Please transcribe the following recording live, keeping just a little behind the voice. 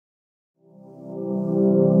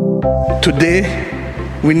Today,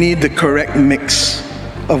 we need the correct mix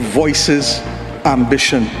of voices,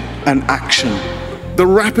 ambition, and action. The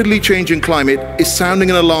rapidly changing climate is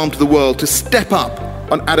sounding an alarm to the world to step up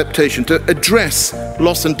on adaptation, to address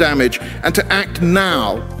loss and damage, and to act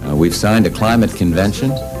now. We've signed a climate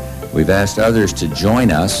convention. We've asked others to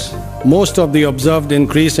join us. Most of the observed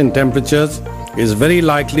increase in temperatures is very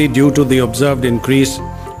likely due to the observed increase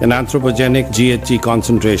in anthropogenic GHG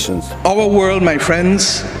concentrations. Our world, my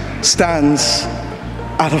friends, stands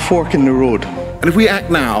at a fork in the road. And if we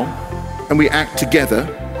act now, and we act together,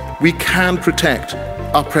 we can protect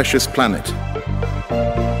our precious planet.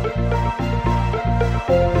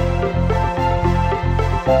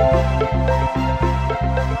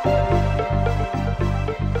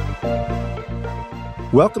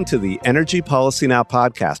 Welcome to the Energy Policy Now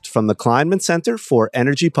podcast from the Kleinman Center for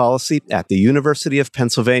Energy Policy at the University of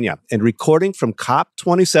Pennsylvania and recording from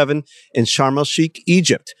COP27 in Sharm el-Sheikh,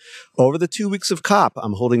 Egypt. Over the 2 weeks of COP,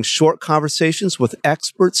 I'm holding short conversations with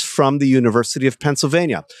experts from the University of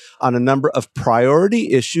Pennsylvania on a number of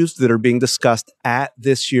priority issues that are being discussed at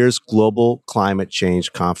this year's Global Climate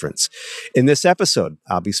Change Conference. In this episode,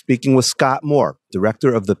 I'll be speaking with Scott Moore,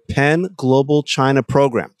 director of the Penn Global China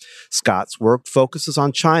Program. Scott's work focuses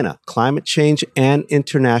on China, climate change, and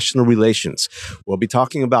international relations. We'll be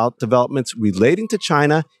talking about developments relating to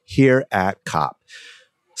China here at COP.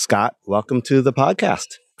 Scott, welcome to the podcast.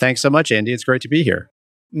 Thanks so much, Andy. It's great to be here.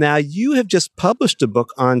 Now, you have just published a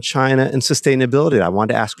book on China and sustainability that I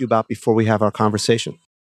wanted to ask you about before we have our conversation.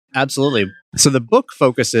 Absolutely. So the book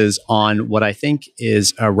focuses on what I think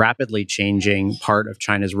is a rapidly changing part of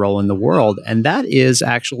China's role in the world. And that is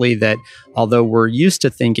actually that although we're used to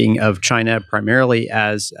thinking of China primarily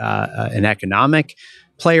as an economic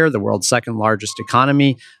player, the world's second largest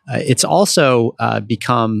economy, it's also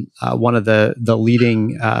become one of the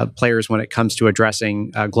leading players when it comes to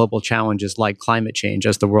addressing global challenges like climate change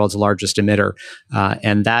as the world's largest emitter.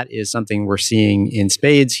 And that is something we're seeing in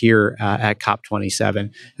spades here at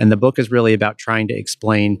COP27. And the book is really about trying to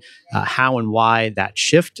explain how and why that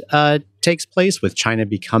shift takes place, with China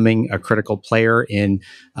becoming a critical player in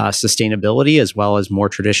sustainability as well as more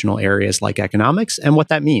traditional areas like economics, and what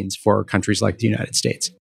that means for countries like the United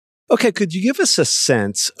States. Okay, could you give us a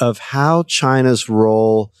sense of how China's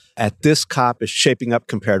role at this COP is shaping up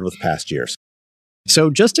compared with past years?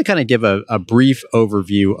 So just to kind of give a brief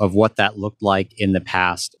overview of what that looked like in the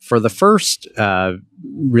past, for the first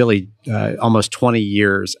almost 20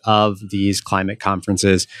 years of these climate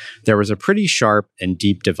conferences, there was a pretty sharp and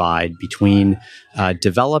deep divide between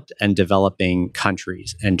developed and developing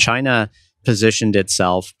countries. And China positioned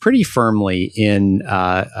itself pretty firmly in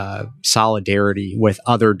solidarity with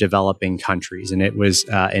other developing countries. And it was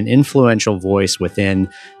an influential voice within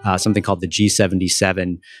something called the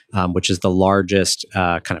G77, which is the largest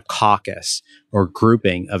kind of caucus or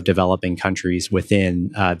grouping of developing countries within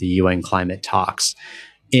the UN climate talks.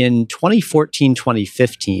 In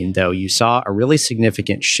 2014-2015, though, you saw a really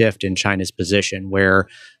significant shift in China's position where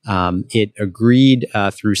it agreed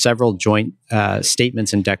through several joint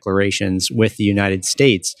statements and declarations with the United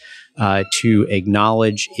States to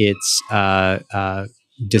acknowledge its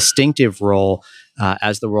distinctive role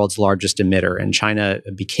as the world's largest emitter. And China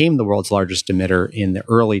became the world's largest emitter in the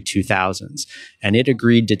early 2000s. And it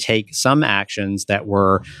agreed to take some actions that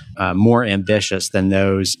were more ambitious than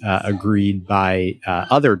those agreed by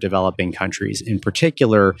other developing countries, in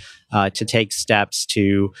particular to take steps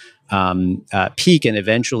to peak and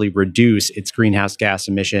eventually reduce its greenhouse gas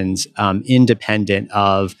emissions independent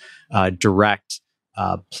of direct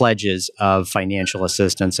pledges of financial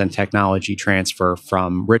assistance and technology transfer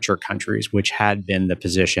from richer countries, which had been the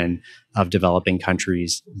position of developing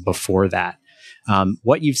countries before that.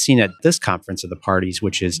 What you've seen at this Conference of the Parties,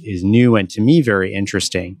 which is new and to me very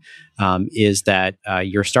interesting, is that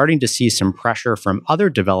you're starting to see some pressure from other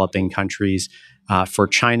developing countries for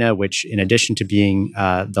China, which in addition to being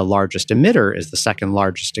the largest emitter, is the second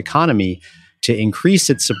largest economy, to increase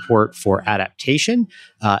its support for adaptation,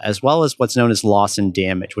 as well as what's known as loss and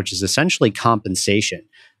damage, which is essentially compensation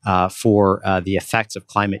for the effects of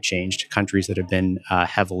climate change to countries that have been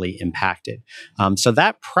heavily impacted. So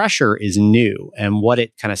that pressure is new. And what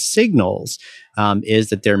it kind of signals is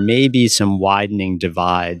that there may be some widening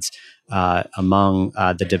divides among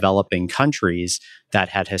the developing countries that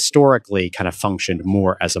had historically kind of functioned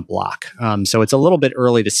more as a bloc. So it's a little bit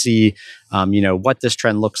early to see, what this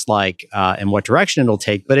trend looks like and what direction it'll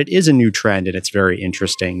take, but it is a new trend and it's very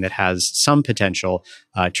interesting that has some potential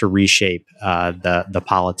to reshape the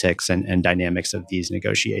politics and dynamics of these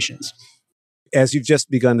negotiations. as you've just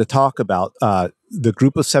begun to talk about, the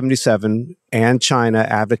Group of 77 and China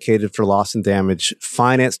advocated for loss and damage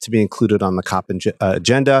finance to be included on the COP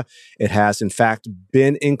agenda. It has, in fact,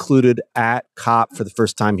 been included at COP for the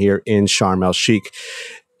first time here in Sharm el-Sheikh.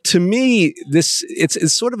 To me,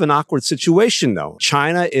 it's sort of an awkward situation, though.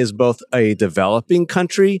 China is both a developing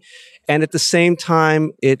country, and at the same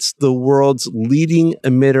time, it's the world's leading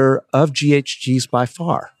emitter of GHGs by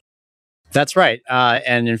far. That's right.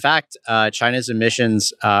 And in fact, China's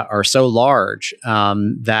emissions are so large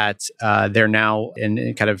that they're now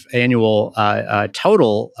in kind of annual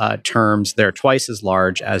total terms, they're twice as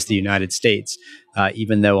large as the United States,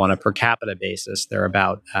 even though on a per capita basis, they're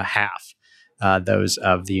about half those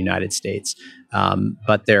of the United States.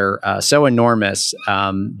 But they're so enormous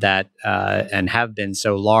that and have been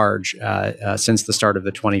so large since the start of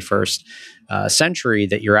the 21st century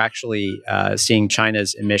that you're actually seeing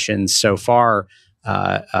China's emissions so far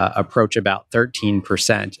approach about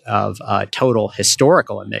 13% of total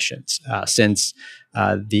historical emissions since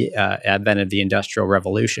the advent of the Industrial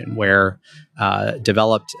Revolution, where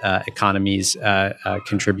developed economies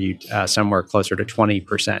contribute somewhere closer to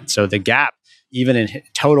 20%. So the gap, even in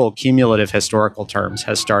total cumulative historical terms,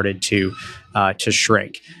 has started to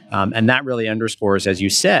shrink. And that really underscores, as you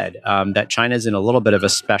said, that China is in a little bit of a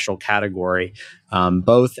special category,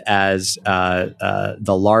 both as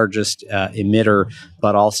the largest emitter,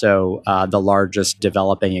 but also the largest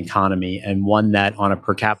developing economy, and one that on a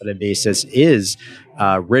per capita basis is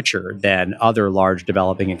richer than other large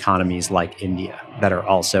developing economies like India that are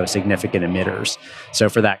also significant emitters. So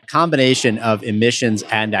for that combination of emissions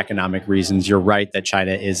and economic reasons, you're right that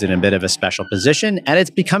China is in a bit of a special position, and it's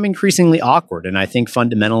become increasingly awkward. And I think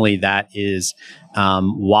fundamentally that is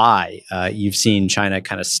why you've seen China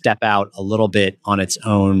kind of step out a little bit on its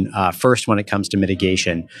own, first when it comes to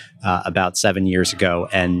mitigation about 7 years ago,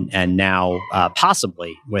 and now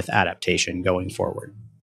possibly with adaptation going forward.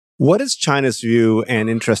 What is China's view and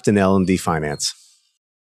interest in L&D finance?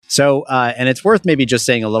 So, and it's worth maybe just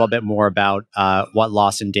saying a little bit more about what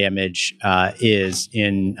loss and damage is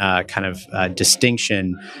in kind of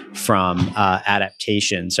distinction from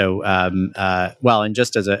adaptation. So, well, and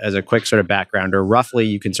just as a quick sort of background, or roughly,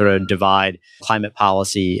 you can sort of divide climate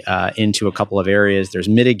policy into a couple of areas. There's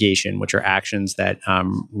mitigation, which are actions that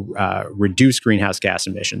reduce greenhouse gas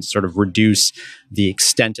emissions, sort of reduce the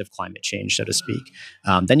extent of climate change, so to speak.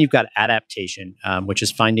 Then you've got adaptation, which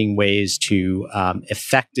is finding ways to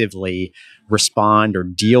effectively respond or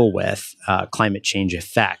deal with climate change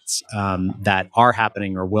effects that are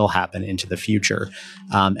happening or will happen into the future.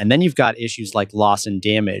 And then you've got issues like loss and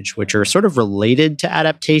damage, which are sort of related to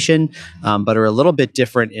adaptation, but are a little bit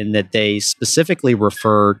different in that they specifically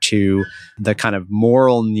refer to the kind of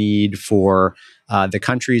moral need for the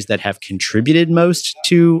countries that have contributed most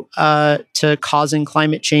to causing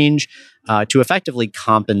climate change to effectively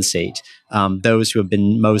compensate those who have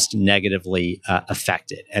been most negatively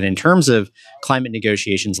affected. And in terms of climate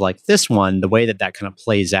negotiations like this one, the way that kind of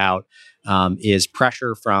plays out is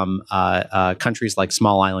pressure from countries like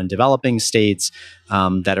small island developing states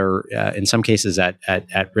that are in some cases at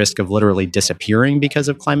risk of literally disappearing because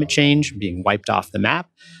of climate change, being wiped off the map,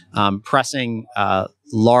 pressing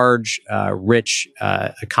large, rich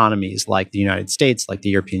economies like the United States, like the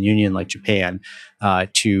European Union, like Japan,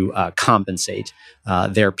 to compensate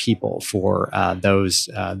their people for those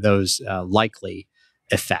likely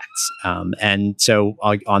effects. And so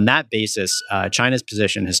on that basis, China's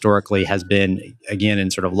position historically has been, again,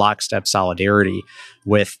 in sort of lockstep solidarity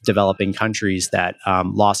with developing countries that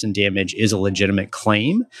loss and damage is a legitimate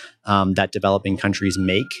claim that developing countries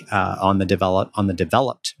make on the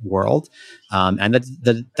developed world, and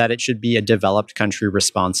that it should be a developed country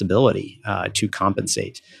responsibility to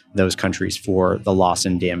compensate those countries for the loss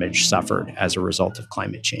and damage suffered as a result of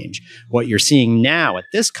climate change. What you're seeing now at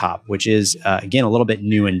this COP, which is again a little bit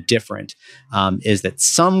new and different, is that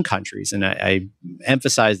some countries, and I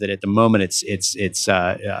emphasize that at the moment it's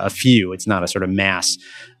a few, it's not a sort of mass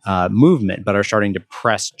movement, but are starting to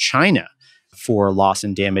press China for loss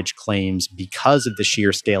and damage claims because of the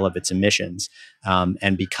sheer scale of its emissions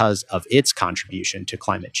and because of its contribution to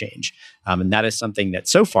climate change. And that is something that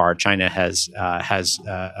so far China has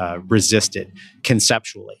resisted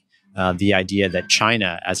conceptually. The idea that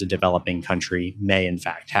China, as a developing country, may in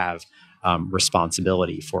fact have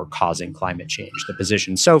responsibility for causing climate change. The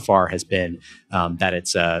position so far has been that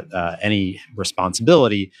it's any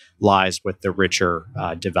responsibility lies with the richer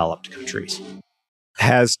developed countries.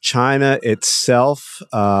 Has China itself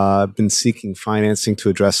been seeking financing to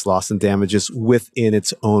address loss and damages within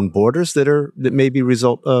its own borders that may be a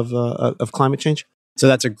result of climate change? So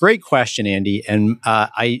that's a great question, Andy. And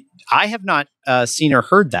I have not seen or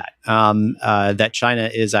heard that, that China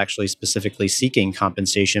is actually specifically seeking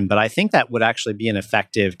compensation, but I think that would actually be an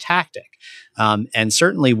effective tactic. And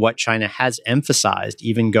certainly what China has emphasized,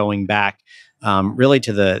 even going back really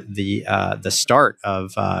to the start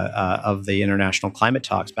of the international climate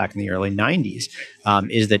talks back in the early 90s,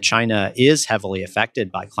 is that China is heavily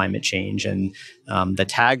affected by climate change. And the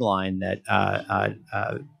tagline that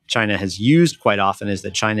China has used quite often is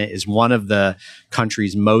that China is one of the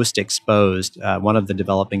countries most exposed, one of the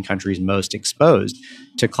developing countries most exposed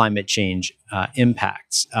to climate change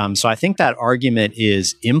impacts. So I think that argument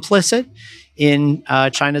is implicit in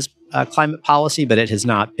China's climate policy, but it has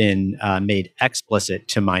not been made explicit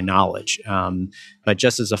to my knowledge. But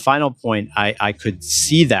just as a final point, I could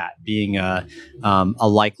see that being a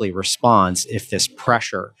likely response if this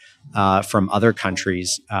pressure from other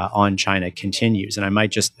countries on China continues. And I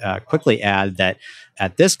might just quickly add that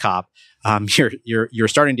at this COP, you're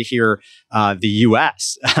starting to hear the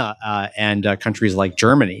U.S. And countries like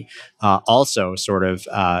Germany also sort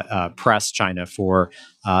of press China for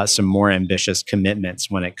some more ambitious commitments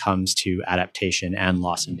when it comes to adaptation and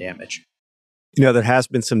loss and damage. You know, there has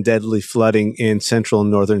been some deadly flooding in central and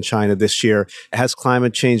northern China this year. Has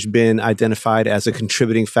climate change been identified as a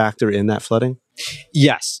contributing factor in that flooding?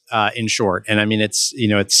 Yes, in short. And I mean,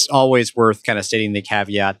 it's always worth kind of stating the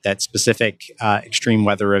caveat that specific extreme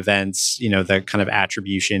weather events, the kind of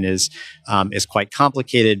attribution is quite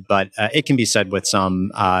complicated, but it can be said with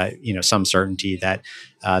some certainty that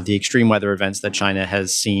the extreme weather events that China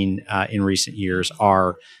has seen in recent years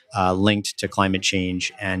are linked to climate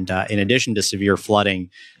change. And in addition to severe flooding,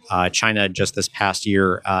 China just this past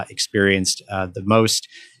year experienced the most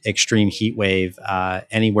extreme heat wave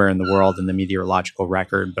anywhere in the world in the meteorological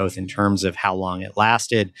record, both in terms of how long it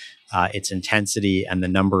lasted, its intensity, and the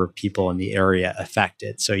number of people in the area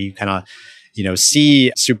affected. So you kind of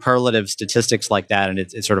see superlative statistics like that, and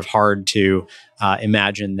it's sort of hard to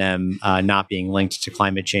imagine them not being linked to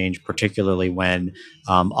climate change, particularly when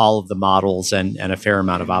all of the models and a fair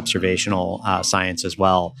amount of observational science as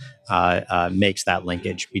well makes that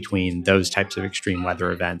linkage between those types of extreme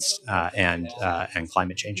weather events and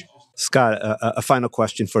climate change. Scott, a final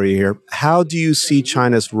question for you here. How do you see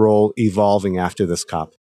China's role evolving after this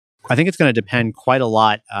COP? I think it's going to depend quite a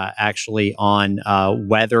lot, actually, on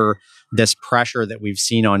whether this pressure that we've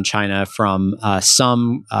seen on China from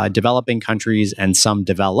some developing countries and some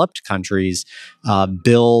developed countries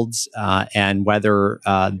builds, and whether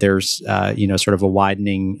there's sort of a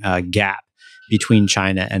widening gap between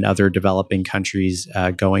China and other developing countries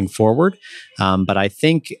going forward. But I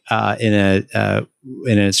think in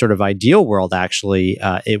a sort of ideal world, actually,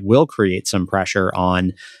 it will create some pressure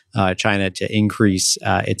on China to increase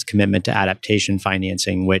its commitment to adaptation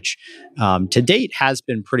financing, which to date has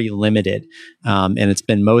been pretty limited, and it's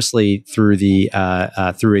been mostly through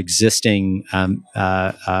through existing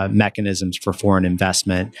mechanisms for foreign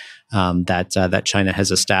investment that China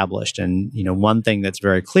has established. And one thing that's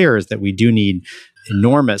very clear is that we do need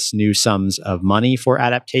enormous new sums of money for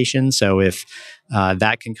adaptation. So if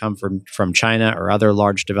that can come from China or other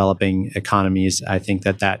large developing economies, I think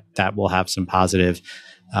that will have some positive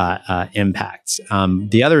impacts.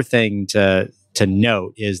 The other thing to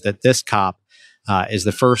note is that this COP is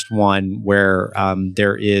the first one where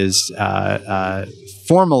there is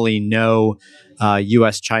formally no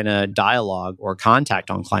U.S.-China dialogue or contact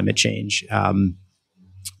on climate change.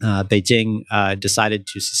 Beijing decided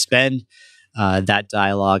to suspend that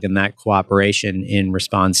dialogue and that cooperation in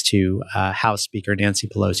response to House Speaker Nancy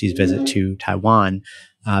Pelosi's visit to Taiwan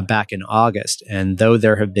back in August. And though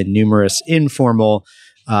there have been numerous informal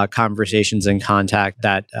conversations and contact,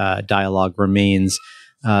 that dialogue remains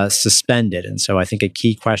suspended. And so I think a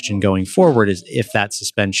key question going forward is if that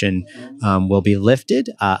suspension will be lifted.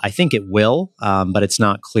 I think it will, but it's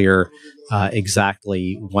not clear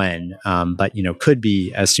exactly when. But could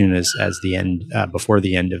be as soon as the end, before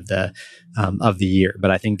the end of the year.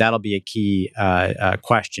 But I think that'll be a key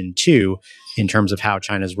question too, in terms of how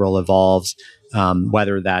China's role evolves,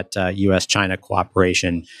 whether that U.S.-China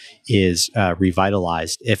cooperation is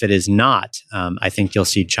revitalized. If it is not, I think you'll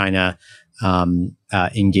see China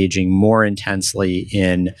engaging more intensely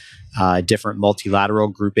in different multilateral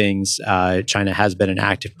groupings. China has been an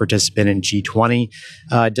active participant in G20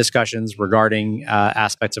 discussions regarding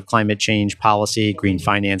aspects of climate change policy, green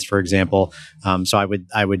finance, for example. So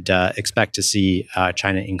I would expect to see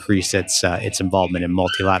China increase its involvement in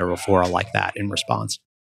multilateral fora like that in response.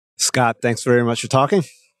 Scott, thanks very much for talking.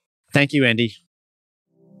 Thank you, Andy.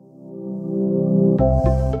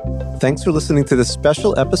 Thanks for listening to this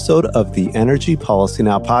special episode of the Energy Policy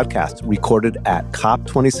Now podcast, recorded at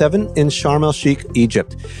COP27 in Sharm el-Sheikh,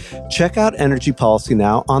 Egypt. Check out Energy Policy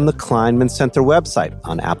Now on the Kleinman Center website,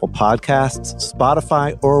 on Apple Podcasts,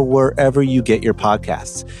 Spotify, or wherever you get your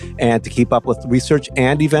podcasts. And to keep up with research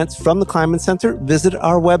and events from the Kleinman Center, visit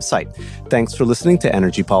our website. Thanks for listening to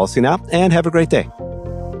Energy Policy Now, and have a great day.